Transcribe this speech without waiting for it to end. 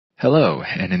Hello,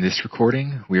 and in this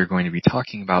recording, we are going to be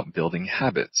talking about building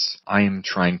habits. I am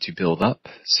trying to build up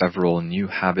several new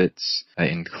habits,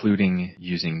 including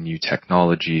using new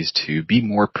technologies to be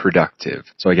more productive.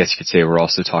 So I guess you could say we're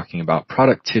also talking about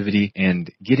productivity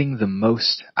and getting the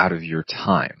most out of your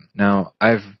time. Now,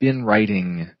 I've been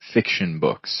writing fiction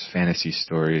books, fantasy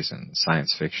stories, and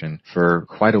science fiction for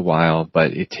quite a while,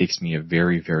 but it takes me a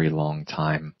very, very long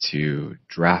time to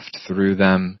draft through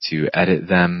them, to edit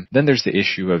them. Then there's the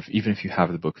issue of even if you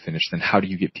have the book finished, then how do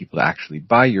you get people to actually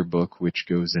buy your book, which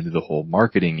goes into the whole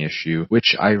marketing issue,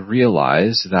 which I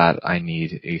realize that I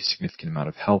need a significant amount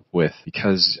of help with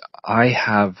because I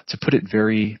have, to put it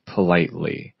very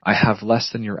politely, I have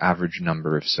less than your average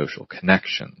number of social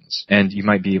connections. And you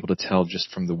might be able to tell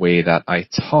just from the way that I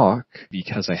talk,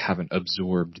 because I haven't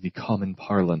absorbed the common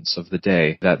parlance of the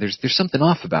day, that there's something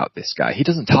off about this guy. He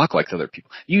doesn't talk like other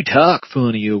people. You talk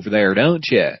funny over there, don't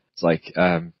you? It's like,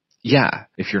 yeah,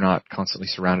 if you're not constantly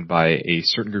surrounded by a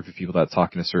certain group of people that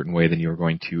talk in a certain way, then you're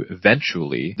going to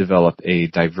eventually develop a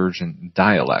divergent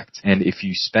dialect. And if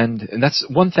you spend, and that's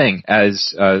one thing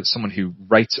as someone who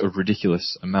writes a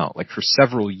ridiculous amount, like for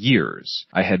several years,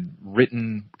 I had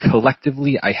written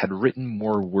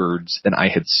more words than I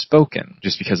had spoken,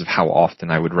 just because of how often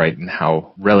I would write and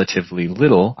how relatively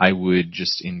little I would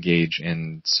just engage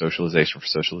in socialization for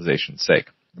socialization's sake.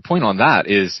 The point on that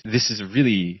is this is a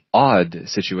really odd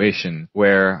situation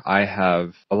where I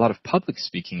have a lot of public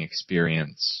speaking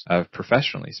experience,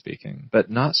 professionally speaking, but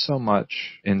not so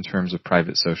much in terms of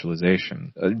private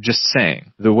socialization. Just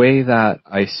saying, the way that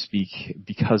I speak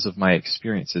because of my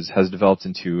experiences has developed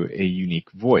into a unique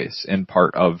voice, and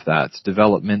part of that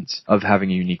development of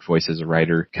having a unique voice as a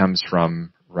writer comes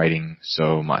from writing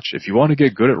so much. If you want to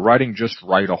get good at writing, just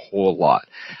write a whole lot.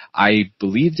 I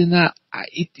believed in that.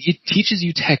 It teaches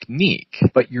you technique,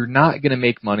 but you're not going to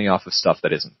make money off of stuff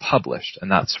that isn't published.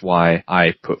 And that's why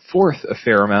I put forth a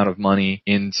fair amount of money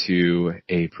into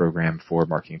a program for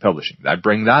marketing and publishing. I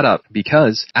bring that up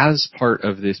because as part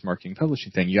of this marketing and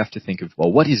publishing thing, you have to think of,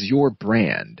 well, what is your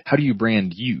brand? How do you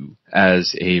brand you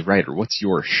as a writer? What's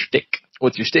your shtick?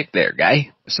 What's your stick there,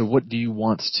 guy? So what do you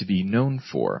want to be known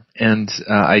for? And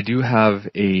I do have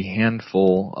a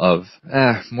handful of,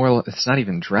 it's not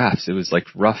even drafts. It was like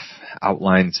rough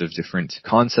outlines of different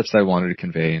concepts I wanted to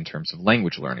convey in terms of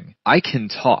language learning. I can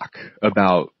talk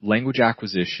about language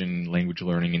acquisition, language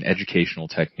learning, and educational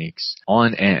techniques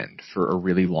on end for a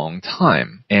really long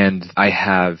time. And I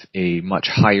have a much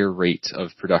higher rate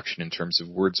of production in terms of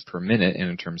words per minute and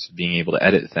in terms of being able to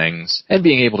edit things and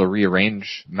being able to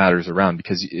rearrange matters around,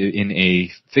 because in a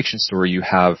fiction story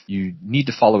you need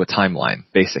to follow a timeline,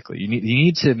 basically. You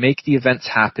need to make the events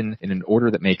happen in an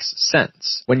order that makes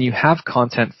sense. When you have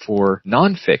content for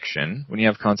nonfiction, when you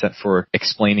have content for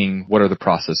explaining what are the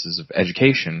processes of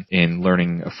education in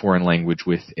learning a foreign language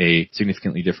with a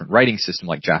significantly different writing system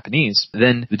like Japanese,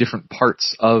 then the different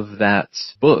parts of that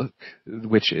book,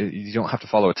 which you don't have to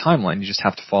follow a timeline, you just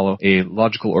have to follow a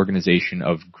logical organization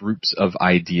of groups of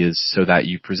ideas so that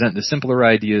you present the simpler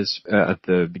ideas at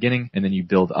the beginning, and then you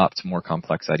build up to more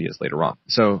complex ideas later on.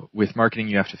 So with marketing,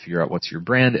 you have to figure out what's your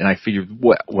brand, and I figured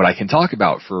what I can talk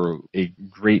about for a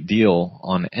great deal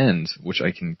on end, which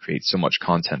I can create so much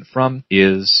content from,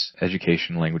 is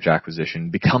education, language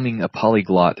acquisition, becoming a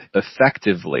polyglot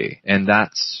effectively. And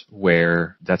that's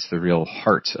the real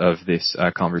heart of this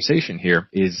conversation here,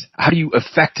 is how do you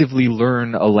effectively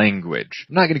learn a language?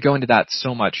 I'm not going to go into that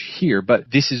so much here,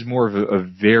 but this is more of a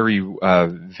very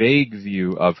vague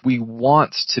view of we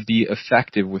want to be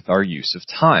effective with our use of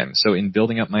time. So in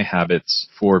building up my habits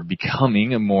for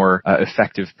becoming a more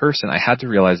effective person, I had to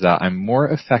realize that I'm more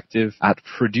effective at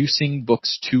producing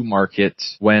books to market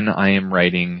when I am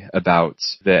writing about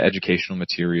the educational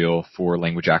material for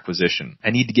language acquisition.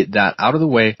 I need to get that out of the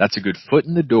way. That's a good foot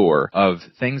in the door of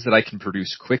things that I can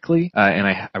produce quickly, and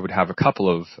I would have a couple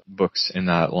of books in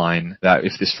that line that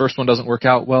if this first one doesn't work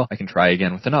out well, I can try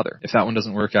again with another. If that one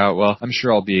doesn't work out well, I'm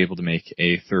sure I'll be able to make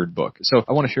a third book. So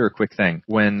I want to share a quick thing.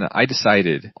 When I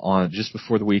decided just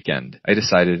before the weekend, I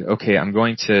decided, okay, I'm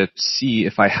going to see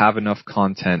if I have enough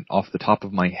content off the top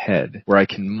of my head where I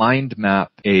can mind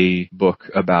map a book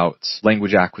about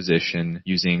language acquisition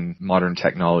using modern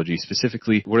technology.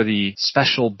 Specifically, what are the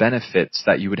special benefits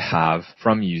that you would have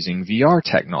from using VR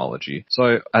technology?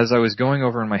 So as I was going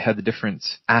over in my head the different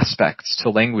aspects to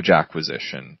language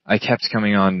acquisition, I kept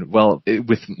coming on,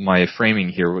 with my framing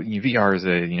here, VR is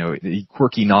a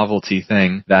quirky novelty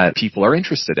thing that people are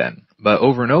interested in. But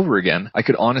over and over again, I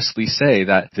could honestly say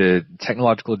that the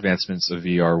technological advancements of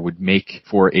VR would make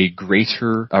for a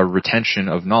greater retention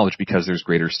of knowledge because there's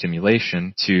greater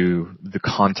stimulation to the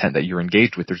content that you're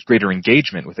engaged with. There's greater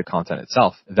engagement with the content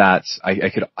itself, that I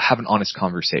could have an honest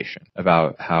conversation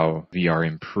about how VR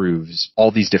improves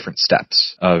all these different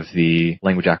steps of the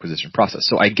language acquisition process.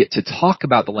 So I get to talk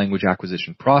about the language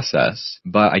acquisition process,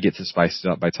 but I get to spice it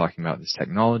up by talking about this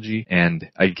technology, and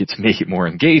I get to make it more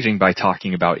engaging by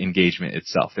talking about engagement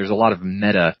itself. There's a lot of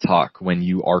meta talk when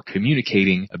you are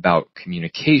communicating about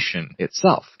communication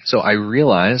itself. So I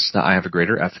realized that I have a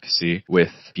greater efficacy with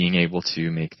being able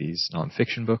to make these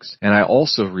nonfiction books. And I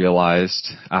also realized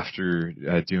after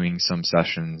doing some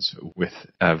sessions with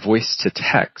voice to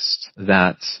text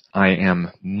that I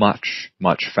am much,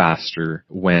 much faster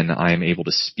when I am able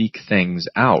to speak things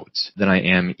out than I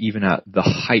am even at the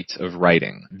height of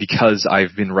writing. Because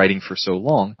I've been writing for so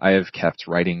long, I have kept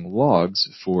writing logs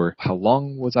for how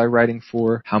long was I writing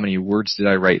for, how many words did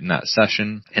I write in that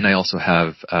session, and I also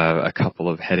have a couple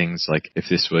of headings, like if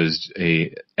this was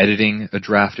editing a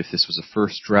draft, if this was a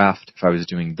first draft, if I was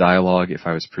doing dialogue, if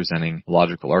I was presenting a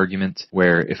logical argument,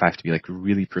 where if I have to be like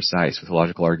really precise with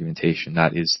logical argumentation,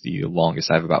 that is the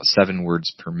longest. I have about 7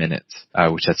 words per minute,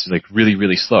 which that's like really,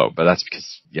 really slow, but that's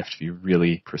because you have to be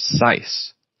really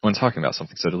precise when talking about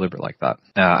something so deliberate like that.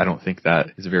 I don't think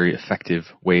that is a very effective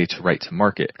way to write to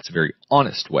market. It's a very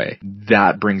honest way.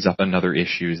 That brings up another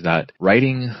issue, is that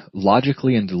writing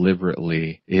logically and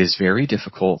deliberately is very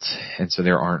difficult, and so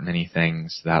there aren't many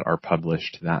things that are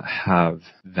published that have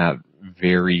that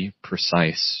very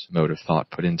precise mode of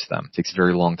thought put into them. It takes a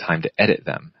very long time to edit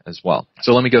them as well.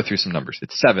 So let me go through some numbers.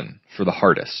 It's 7 for the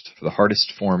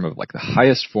hardest form of, like the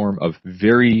highest form of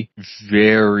very,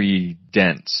 very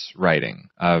dense writing.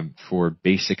 For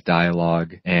basic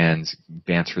dialogue and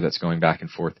banter that's going back and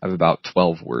forth, I have about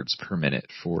 12 words per minute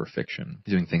for fiction.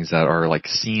 Doing things that are like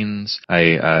scenes,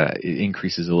 it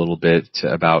increases a little bit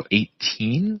to about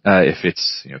 18. If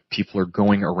it's, people are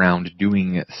going around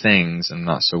doing things, I'm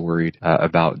not so worried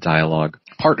about dialogue.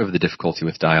 Part of the difficulty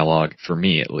with dialogue, for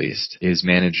me at least, is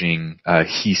managing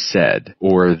he said,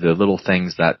 or the little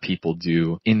things that people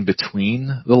do in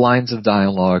between the lines of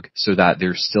dialogue so that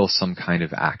there's still some kind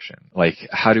of action. Like,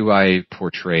 how do I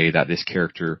portray that the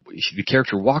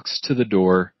character walks to the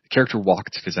door, the character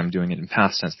walked, because I'm doing it in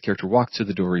past tense, the character walked to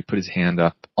the door, he put his hand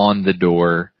up on the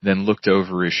door, then looked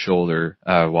over his shoulder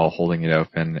while holding it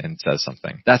open and says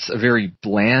something. That's a very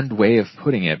bland way of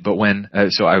putting it, but when,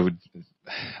 so I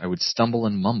would stumble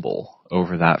and mumble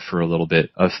over that for a little bit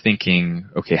of thinking,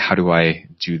 okay, how do I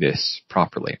do this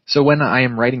properly? So when I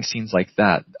am writing scenes like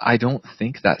that, I don't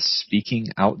think that speaking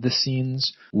out the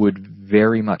scenes would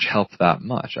very much help that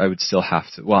much. I would still have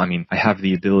to, I have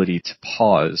the ability to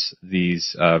pause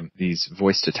these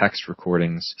voice to text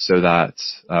recordings so that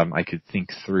I could think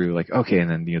through, like, okay, and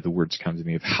then the words come to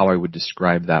me of how I would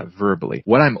describe that verbally.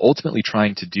 What I'm ultimately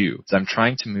trying to do is I'm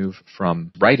trying to move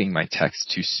from writing my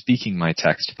text to speaking my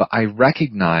text, but I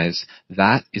recognize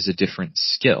that is a different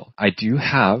skill. I do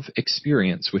have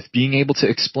experience with being able to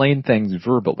explain things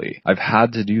verbally. I've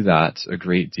had to do that a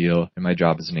great deal in my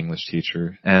job as an English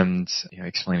teacher, and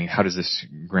explaining how does this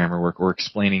grammar work, or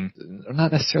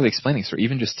not necessarily explaining, or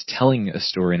even just telling a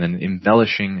story and then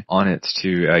embellishing on it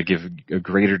to give a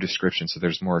greater description so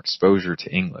there's more exposure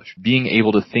to English. Being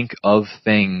able to think of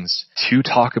things to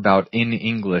talk about in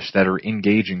English that are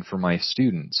engaging for my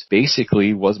students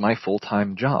basically was my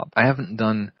full-time job. I haven't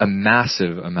done a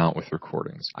massive amount with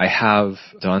recordings. I have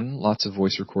done lots of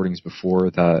voice recordings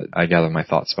before that I gather my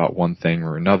thoughts about one thing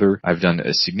or another. I've done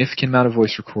a significant amount of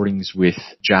voice recordings with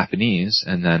Japanese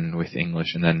and then with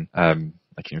English, and then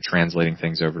translating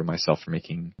things over to myself for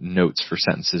making notes for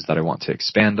sentences that I want to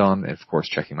expand on, and of course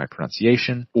checking my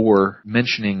pronunciation, or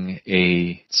mentioning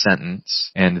a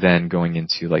sentence and then going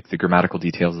into like the grammatical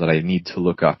details that I need to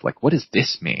look up, like, what does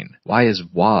this mean? Why is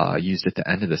wa used at the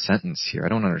end of the sentence here? I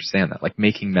don't understand that. Like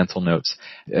making mental notes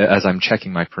as I'm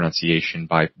checking my pronunciation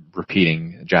by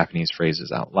repeating Japanese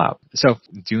phrases out loud. So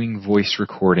doing voice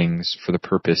recordings for the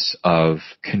purpose of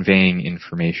conveying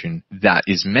information that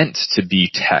is meant to be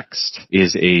text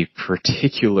is a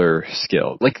particular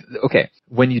skill. Like, okay,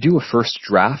 when you do a first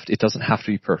draft, it doesn't have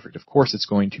to be perfect. Of course, it's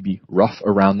going to be rough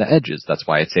around the edges. That's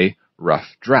why it's a rough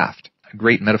draft. A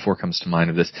great metaphor comes to mind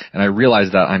of this, and I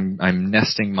realize that I'm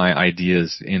nesting my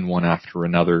ideas in one after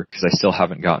another because I still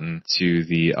haven't gotten to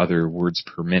the other words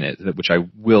per minute, which I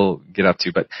will get up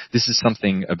to. But this is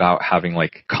something about having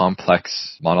like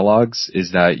complex monologues,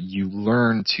 is that you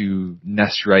learn to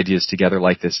nest your ideas together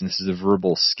like this, and this is a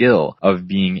verbal skill of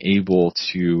being able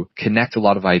to connect a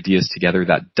lot of ideas together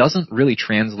that doesn't really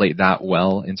translate that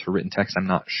well into written text. I'm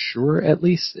not sure, at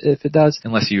least, if it does,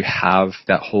 unless you have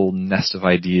that whole nest of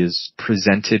ideas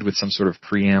presented with some sort of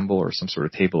preamble or some sort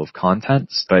of table of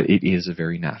contents. But it is a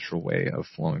very natural way of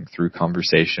flowing through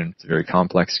conversation. It's a very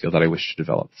complex skill that I wish to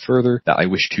develop further, that I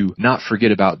wish to not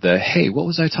forget about the, hey, what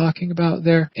was I talking about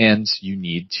there? And you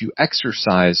need to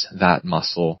exercise that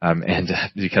muscle. And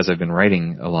because I've been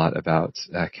writing a lot about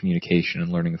communication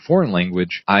and learning a foreign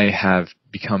language, I have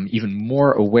become even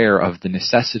more aware of the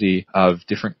necessity of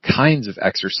different kinds of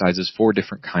exercises for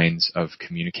different kinds of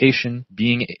communication.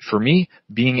 For me,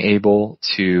 being able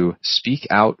to speak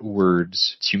out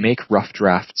words, to make rough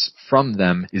drafts from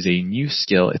them, is a new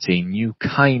skill. It's a new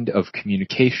kind of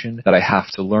communication that I have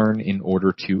to learn in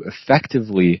order to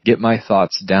effectively get my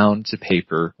thoughts down to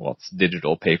paper. Well, it's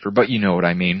digital paper, but you know what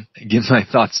I mean. Get my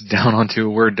thoughts down onto a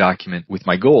Word document, with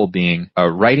my goal being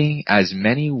writing as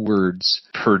many words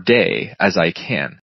per day as I can.